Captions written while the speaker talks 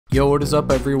Yo, what is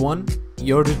up everyone?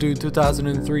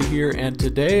 YodaDude2003 here, and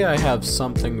today I have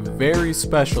something very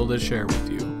special to share with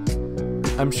you.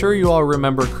 I'm sure you all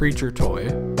remember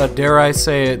CreatureToy, a dare I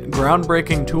say it,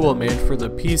 groundbreaking tool made for the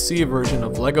PC version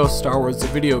of LEGO Star Wars the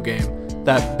video game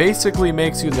that basically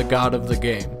makes you the god of the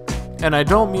game. And I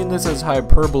don't mean this as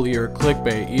hyperbole or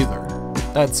clickbait either.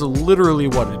 That's literally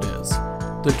what it is.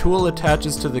 The tool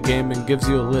attaches to the game and gives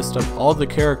you a list of all the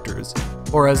characters,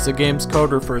 or as the game's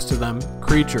code refers to them,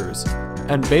 creatures,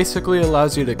 and basically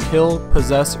allows you to kill,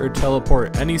 possess, or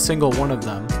teleport any single one of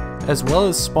them, as well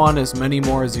as spawn as many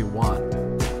more as you want.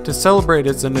 To celebrate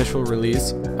its initial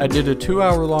release, I did a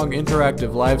 2-hour-long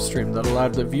interactive livestream that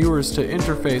allowed the viewers to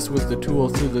interface with the tool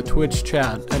through the Twitch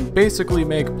chat and basically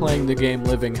make playing the game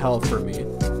living hell for me.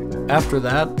 After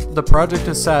that, the project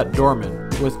has sat dormant,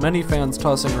 with many fans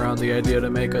tossing around the idea to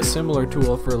make a similar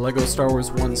tool for LEGO Star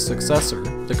Wars 1's successor,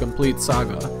 the Complete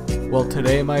Saga. Well,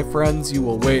 today, my friends, you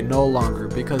will wait no longer,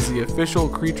 because the official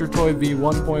CreatureToy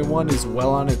v1.1 is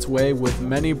well on its way with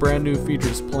many brand new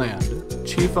features planned,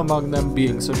 chief among them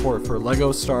being support for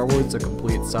LEGO Star Wars The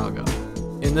Complete Saga.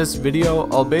 In this video,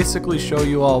 I'll basically show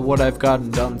you all what I've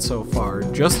gotten done so far,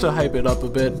 just to hype it up a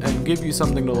bit and give you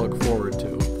something to look forward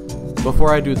to.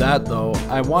 Before I do that though,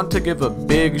 I want to give a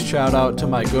big shout out to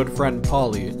my good friend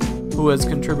Polly, who has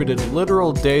contributed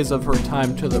literal days of her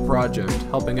time to the project,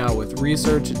 helping out with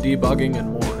research, debugging,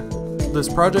 and more.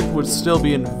 This project would still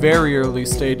be in very early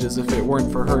stages if it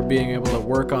weren't for her being able to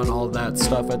work on all that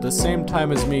stuff at the same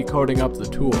time as me coding up the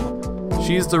tool.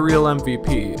 She's the real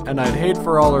MVP, and I'd hate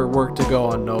for all her work to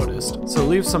go unnoticed, so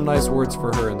leave some nice words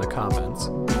for her in the comments.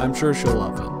 I'm sure she'll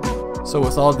love it. So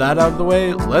with all that out of the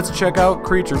way, let's check out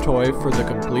CreatureToy for the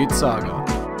Complete Saga.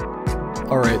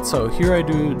 Alright, so here I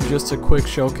do just a quick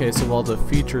showcase of all the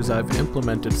features I've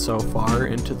implemented so far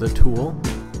into the tool.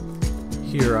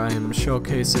 Here I am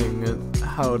showcasing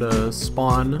how to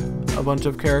spawn a bunch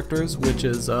of characters, which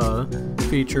is a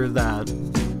feature that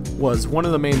was one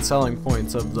of the main selling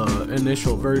points of the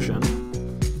initial version.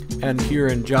 And here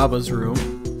in Jabba's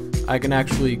room, I can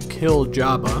actually kill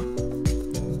Jabba,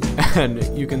 and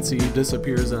you can see he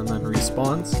disappears and then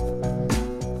respawns.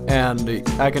 And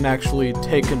I can actually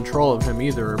take control of him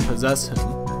either or possess him,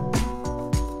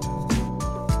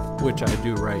 which I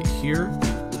do right here.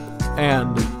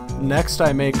 And next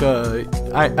I make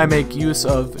use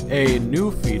of a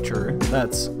new feature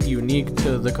that's unique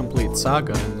to the Complete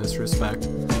Saga in this respect,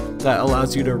 that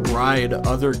allows you to ride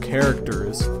other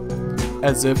characters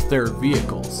as if they're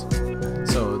vehicles.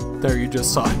 So there you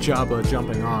just saw Jabba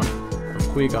jumping off of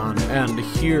Qui-Gon, and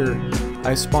here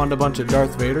I spawned a bunch of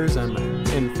Darth Vaders, and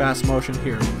in fast motion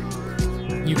here,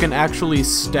 you can actually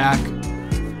stack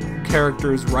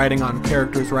characters riding on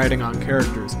characters riding on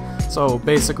characters. So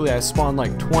basically I spawned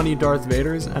like 20 Darth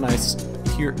Vaders, and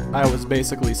I was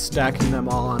basically stacking them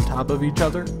all on top of each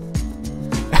other.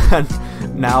 And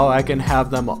now I can have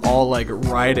them all like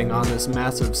riding on this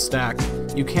massive stack.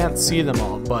 You can't see them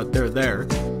all, but they're there.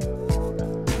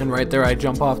 And right there I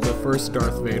jump off the first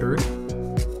Darth Vader,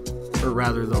 or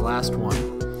rather the last one.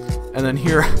 And then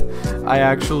here I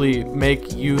actually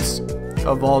make use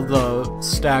of all the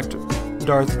stacked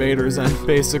Darth Vaders and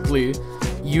basically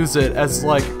use it as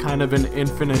like kind of an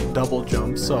infinite double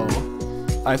jump. So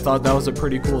I thought that was a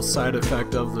pretty cool side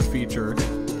effect of the feature.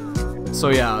 So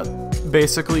yeah,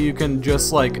 basically you can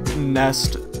just like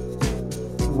nest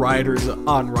riders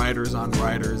on riders on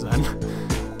riders, and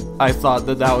I thought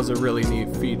that that was a really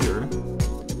neat feature.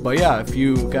 But yeah, if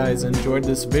you guys enjoyed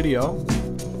this video,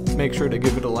 make sure to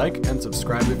give it a like and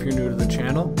subscribe if you're new to the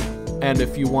channel, and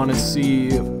if you want to see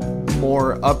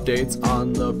more updates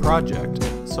on the project.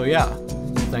 So yeah,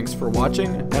 thanks for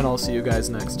watching, and I'll see you guys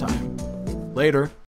next time. Later.